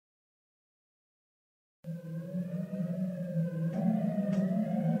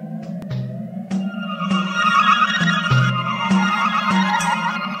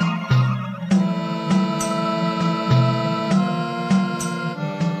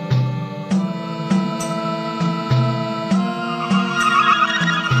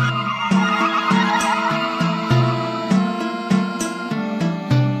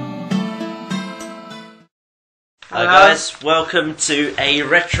guys, welcome to a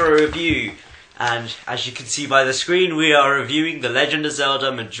retro review, and as you can see by the screen, we are reviewing the Legend of Zelda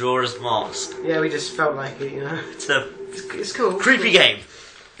Majora's Mask. Yeah, we just felt like it, you know. It's cool. Creepy game.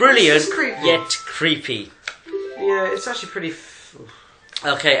 Brilliant, it's creepy. Yet creepy. Yeah, it's actually pretty...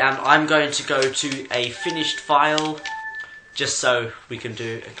 Okay, and I'm going to go to a finished file, just so we can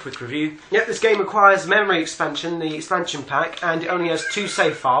do a quick review. Yep, this game requires memory expansion, the expansion pack, and it only has 2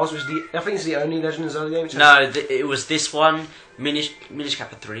 save files, which is I think it's the only Legend of Zelda game. No, it was this one, Minish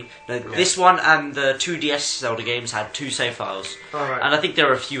Kappa 3. No, yeah. This one and the 2DS Zelda games had 2 save files. Right. And I think there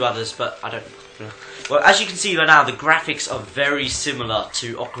are a few others, but I don't know. Well, as you can see by now, the graphics are very similar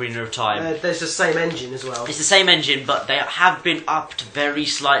to Ocarina of Time. There's the same engine as well. It's the same engine, but they have been upped very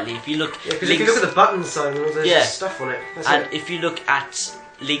slightly. If you look, because if you look at the button sign, there's just stuff on it. If you look at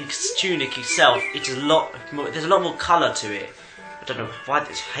Link's tunic itself, it's a lot more. There's a lot more colour to it. I don't know why I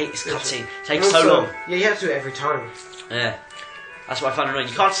hate this cutscene. It takes so long. Yeah, you have to do it every time. Yeah. That's what I find annoying.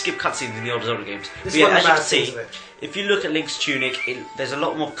 You can't skip cutscenes in the older Zelda games. This but yeah, one as you can see, it. if you look at Link's tunic, there's a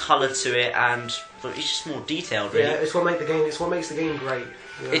lot more colour to it, and it's just more detailed. Really. Yeah, it's what makes the game great.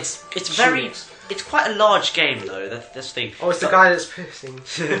 You know? It's quite a large game though. That's the thing. Oh, it's the guy that's pissing.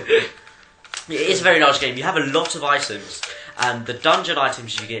 It is a very large game. You have a lot of items, and the dungeon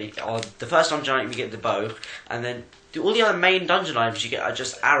items you get are the first dungeon item you get the bow, and then all the other main dungeon items you get are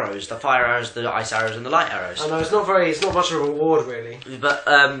just arrows, the fire arrows, the ice arrows, and the light arrows. I know, it's not much of a reward really. But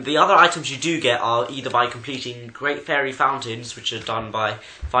the other items you do get are either by completing Great Fairy Fountains, which are done by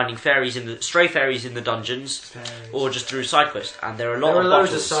finding stray fairies in the dungeons, or just through side quests. And there are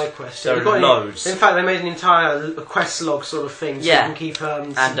loads of side quests. There are loads. In fact, they made an entire quest log sort of thing, so you can keep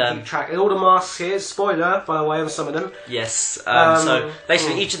keep track. And all the masks here, spoiler by the way, on some of them. Yes. So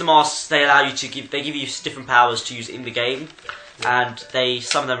basically, each of the masks they allow you to give you different powers to use in the game, and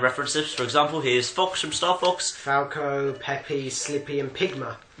some of them references. For example, here's Fox from Star Fox, Falco, Peppy, Slippy, and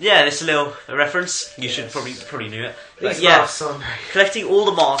Pigma. Yeah, this is a little reference. You should probably knew it. These masks are collecting all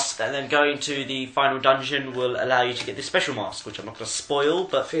the masks and then going to the final dungeon will allow you to get this special mask, which I'm not going to spoil.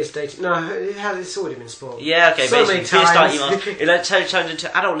 But Fierce Dating. No, it's already been spoiled. Yeah, okay. So basically, Fierce Dating mask. It turns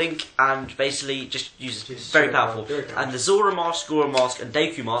into Adult Link and basically just uses very powerful. And the Zora mask, Gora mask, and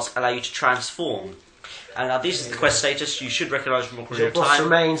Deku mask allow you to transform. And now this is the quest status you should recognise from Ocarina of Time. Boss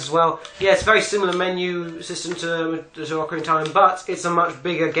remains as well. Yeah, it's a very similar menu system to Ocarina of Time, but it's a much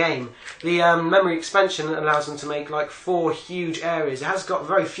bigger game. The memory expansion allows them to make like 4 huge areas. It has got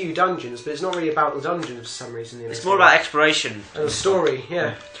very few dungeons, but it's not really about the dungeons for some reason. It's more about exploration. And the story,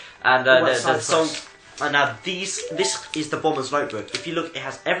 yeah. And the song... And now this is the Bomber's Notebook. If you look, it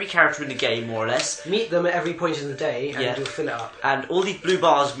has every character in the game, more or less. Meet them at every point in the day, and you'll fill it up. And all these blue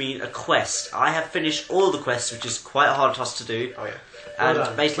bars mean a quest. I have finished all the quests, which is quite a hard task to do. Oh yeah.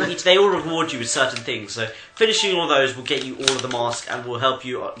 And basically, they all reward you with certain things. So finishing all those will get you all of the masks and will help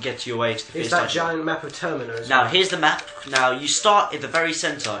you get your way to the fierce dungeon. It's that giant map of Termina. Now here's the map. Now you start at the very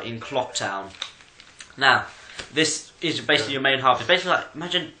centre in Clock Town. Now this is basically your main hub. It's basically like,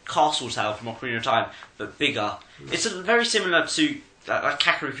 imagine Castle Town from Ocarina of Time, but bigger. It's very similar to like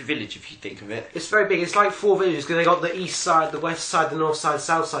Kakariko Village, if you think of it. It's very big. It's like 4 villages, because they got the east side, the west side, the north side,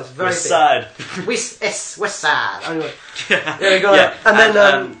 south side. It's very west big. West side. Anyway, there we go. Yeah. And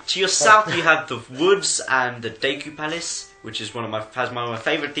then to your south you have the woods and the Deku Palace, which is one of my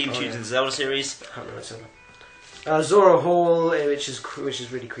favourite theme tunes in the Zelda series. I can't remember Zelda. Zora Hall, which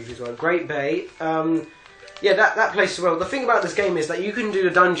is really creepy as well. Great Bay. Yeah, that place as well. The thing about this game is that you can do the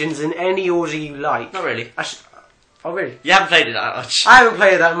dungeons in any order you like. Not really. Oh, really? You haven't played it that much. I haven't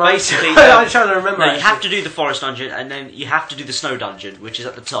played it that much. Basically, I'm trying to remember. No, you have to do the forest dungeon, and then you have to do the snow dungeon, which is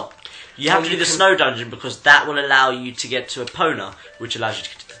at the top. You have to do the snow dungeon because that will allow you to get to Epona, which allows you to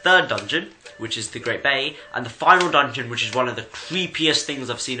get to the third dungeon, which is the Great Bay, and the final dungeon, which is one of the creepiest things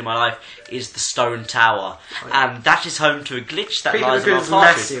I've seen in my life, is the Stone Tower. And that is home to a glitch that lies in our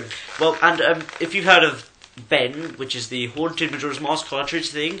massive. Well, and if you've heard of Ben, which is the haunted Majora's Mask cartridge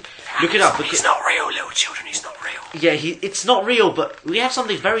thing, look it up. He's not real, little children. He's not real. Yeah, it's not real, but we have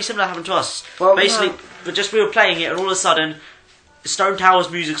something very similar happen to us. Well, basically, we were playing it, and all of a sudden, Stone Tower's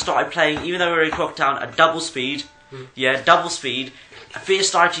music started playing, even though we were in Clock Town, at double speed. Yeah, double speed.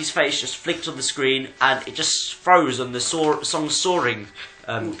 Fierce Deity's face just flicked on the screen, and it just froze on the song Soaring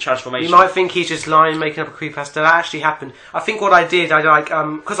transformation. You might think he's just lying, making up a creepypasta. That actually happened. I think what I did,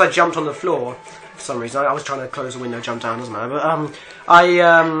 because I jumped on the floor. For some reason, I was trying to close the window, jump down, doesn't matter.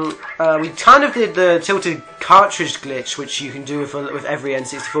 But we kind of did the tilted cartridge glitch, which you can do with every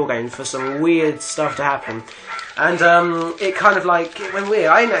N64 game for some weird stuff to happen. And it kind of it went weird.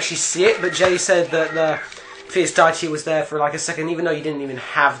 I didn't actually see it, but Jay said that Fierce Deity was there for like a second, even though you didn't even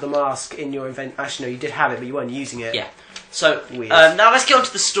have the mask in your event. Actually, no, you did have it, but you weren't using it. Yeah. So, now let's get on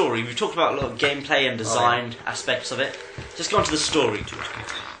to the story. We've talked about a lot of gameplay and design aspects of it. Just go on to the story.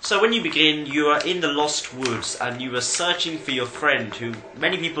 So when you begin, you are in the Lost Woods, and you are searching for your friend, who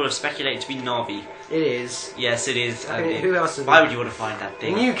many people have speculated to be Navi. It is. Yes, it is. Who else? Why would you want to find that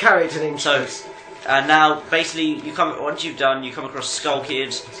thing? A new character named And now, basically, once you've done, you come across Skull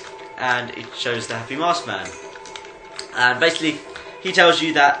Kid, and it shows the Happy Mask Man. And basically, he tells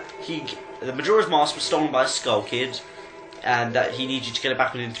you that the Majora's Mask was stolen by Skull Kid, and that he needs you to get it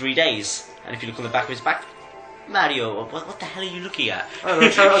back within 3 days. And if you look on the back of his back, Mario, what the hell are you looking at? I'm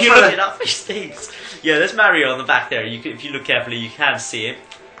You're trying looking up these things. Yeah, there's Mario on the back there. If you look carefully, you can see him.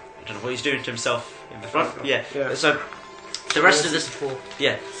 I don't know what he's doing to himself in the front. Yeah. So the rest of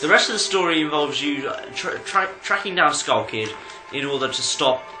the story involves you tracking down Skull Kid in order to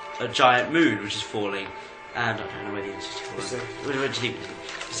stop a giant moon which is falling. And I don't know where the Where do you think?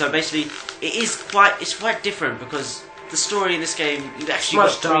 So basically, it's quite different because the story in this game, you've actually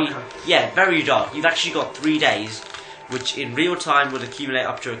got darker. Yeah, very dark. You've actually got 3 days, which in real time would accumulate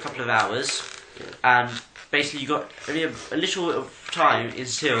up to a couple of hours, and basically you got only a little bit of time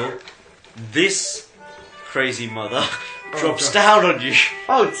until this crazy mother drops down on you.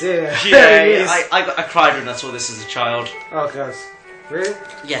 Oh dear. Yeah, I cried when I saw this as a child. Oh god. Really?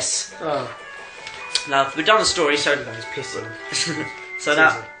 Yes. Oh. Now we've done the story, so That was pissing. so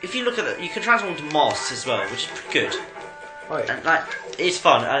now if you look at it, you can transform into masks as well, which is pretty good. Right. And like, it's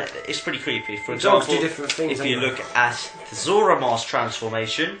fun. It's pretty creepy. For Dogs example, do different things, if you anyway. look at the Zora mask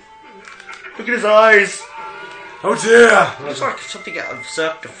transformation, look at his eyes. Oh dear. Looks like something out of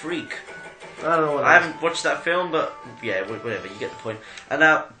Cirque du Freak. I don't know what I haven't watched that film, but yeah, whatever. You get the point. And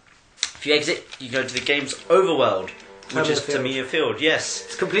now, if you exit, you go to the game's overworld, which is Tamia Field. Yes,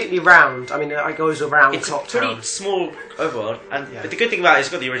 it's completely round. I mean, it goes around it's top a pretty town. small overworld, but the good thing about it is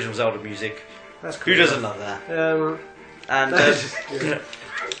it's got the original Zelda music. That's cool. Who doesn't love that? And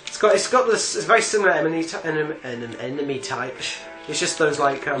it's got this. It's very similar enemy type. It's just those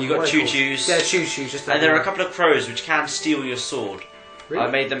like you got choo-choos. Yeah, choo-choos. Just and there are a couple of crows which can steal your sword. Really? I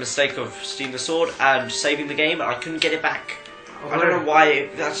made the mistake of stealing the sword and saving the game, and I couldn't get it back. Oh, I don't know why.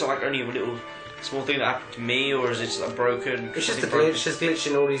 That's like only a little small thing that happened to me, or is it just broken? It's just a glitch. It's just glitch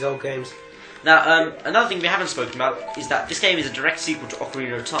in all these old games. Now, another thing we haven't spoken about is that this game is a direct sequel to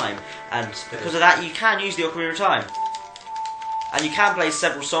Ocarina of Time, and because of that, you can use the Ocarina of Time. And you can play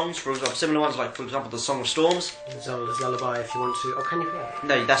several songs, for example, similar ones, like for example the Song of Storms. Zelda's Lullaby, if you want to. Oh, can you play it?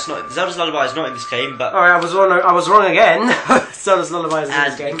 No, that's not. Zelda's Lullaby is not in this game, but. Alright, I was wrong again. Zelda's Lullaby is in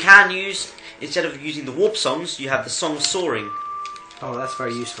this game. And you can use, instead of using the warp songs, you have the song Soaring. Oh, that's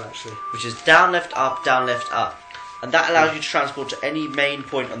very useful actually. Which is down, left, up, and that allows you to transport to any main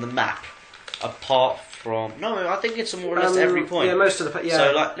point on the map, apart from. No, I think it's more or less every point. Yeah, most of the. Yeah.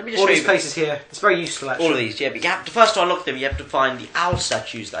 So like, let me just all show these you places here. It's very useful actually. all of these, yeah. But you have to, first to unlock them, you have to find the owl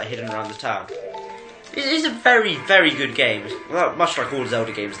statues that are hidden around the town. It is a very, very good game. Well, much like all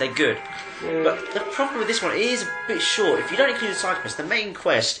Zelda games, they're good. Yeah. But the problem with this one, it is a bit short. If you don't include the side quest, the main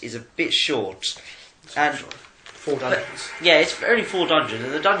quest is a bit short. And 4 dungeons. yeah, it's only 4 dungeons,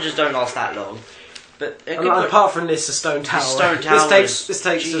 and the dungeons don't last that long. But apart from this, the stone tower. The stone tower. This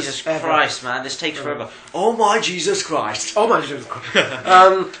takes Jesus ever. Christ, man! This takes forever. Oh my Jesus Christ! Oh my Jesus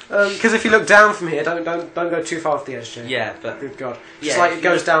Christ! Because if you look down from here, don't go too far off the edge, Jay. Yeah, but good God, yeah, it's like it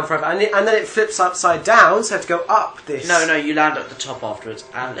goes down forever, and then it flips upside down, so you have to go up this. No, you land at the top afterwards.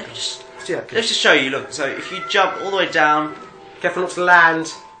 And let me just Yeah, let's just show you. Look, so if you jump all the way down, careful not to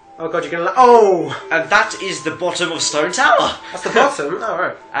land. Oh God, you're gonna. Oh! And that is the bottom of Stone Tower. That's the bottom. Oh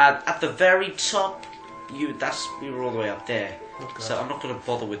right. And at the very top, we were all the way up there. Oh, so I'm not going to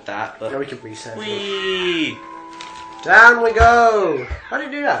bother with that. But yeah, we can reset. Whee! Down we go. How do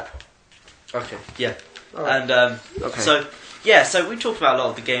you do that? Okay. Yeah. Right. And okay. So yeah. So we talked about a lot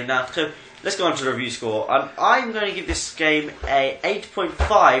of the game now. So let's go on to the review score. I'm going to give this game a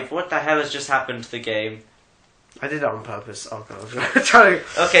 8.5. What the hell has just happened to the game? I did it on purpose. Oh God. Trying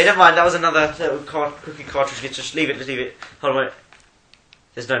to... Okay, never mind. That was another little cookie cartridge. Just leave it. Hold on. Wait.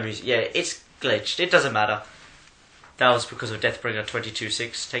 There's no music. Yeah, it's glitched. It doesn't matter. That was because of Deathbringer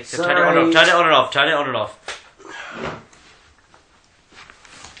 22.6. Turn it on and off. Turn it on and off. Turn it on and off.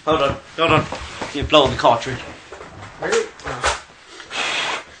 Hold on. You blow on the cartridge. Really? Oh.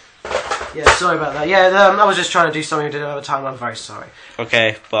 Yeah, sorry about that. Yeah, I was just trying to do something we did another time. I'm very sorry.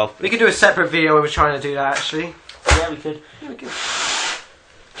 Okay, well. We could do a separate video where we're trying to do that, actually. Yeah, we could.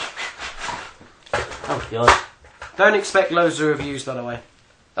 Oh, God. Don't expect loads of reviews, by the way.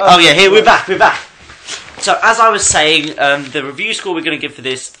 Oh yeah, here, we're back. So as I was saying, the review score we're going to give for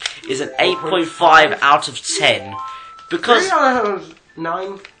this is an 8.5 out of 10. Because... Really?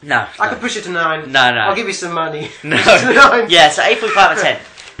 9? No. I could push it to 9. No. I'll give you some money. No. 9. Yeah, so 8.5 out of 10.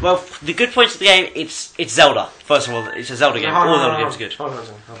 Well, the good points of the game, it's Zelda. First of all, it's a Zelda game. All Zelda games are good. Hold on.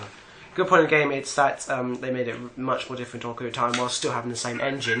 Good point of the game, it's that they made it much more different on Ocarina of Time while still having the same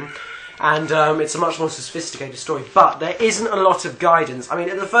engine. And it's a much more sophisticated story. But there isn't a lot of guidance. I mean,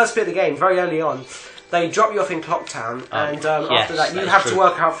 in the first bit of the game, very early on, they drop you off in Clock Town. And after that, you have to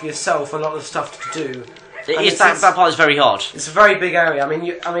work out for yourself a lot of stuff to do. That part is very hard. It's a very big area. I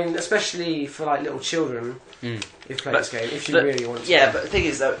mean, especially for like little children. If you play this game, if you really want to. Yeah, but the thing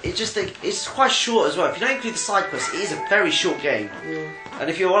is though, it's quite short as well. If you don't include the side quests, it is a very short game. Yeah. And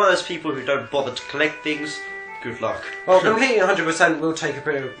if you're one of those people who don't bother to collect things, good luck. Well, completing 100% will take a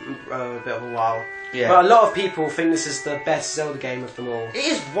bit of a while. Yeah. But a lot of people think this is the best Zelda game of them all. It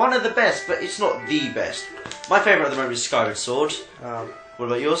is one of the best, but it's not the best. My favourite at the moment is Skyward Sword. What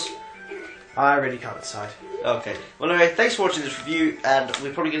about yours? I really can't decide. Okay. Well, anyway, thanks for watching this review, and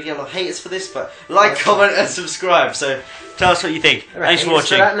we're probably going to get a lot of haters for this, but like, comment, and subscribe. So, tell us what you think. Thanks for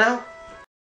watching. For that now?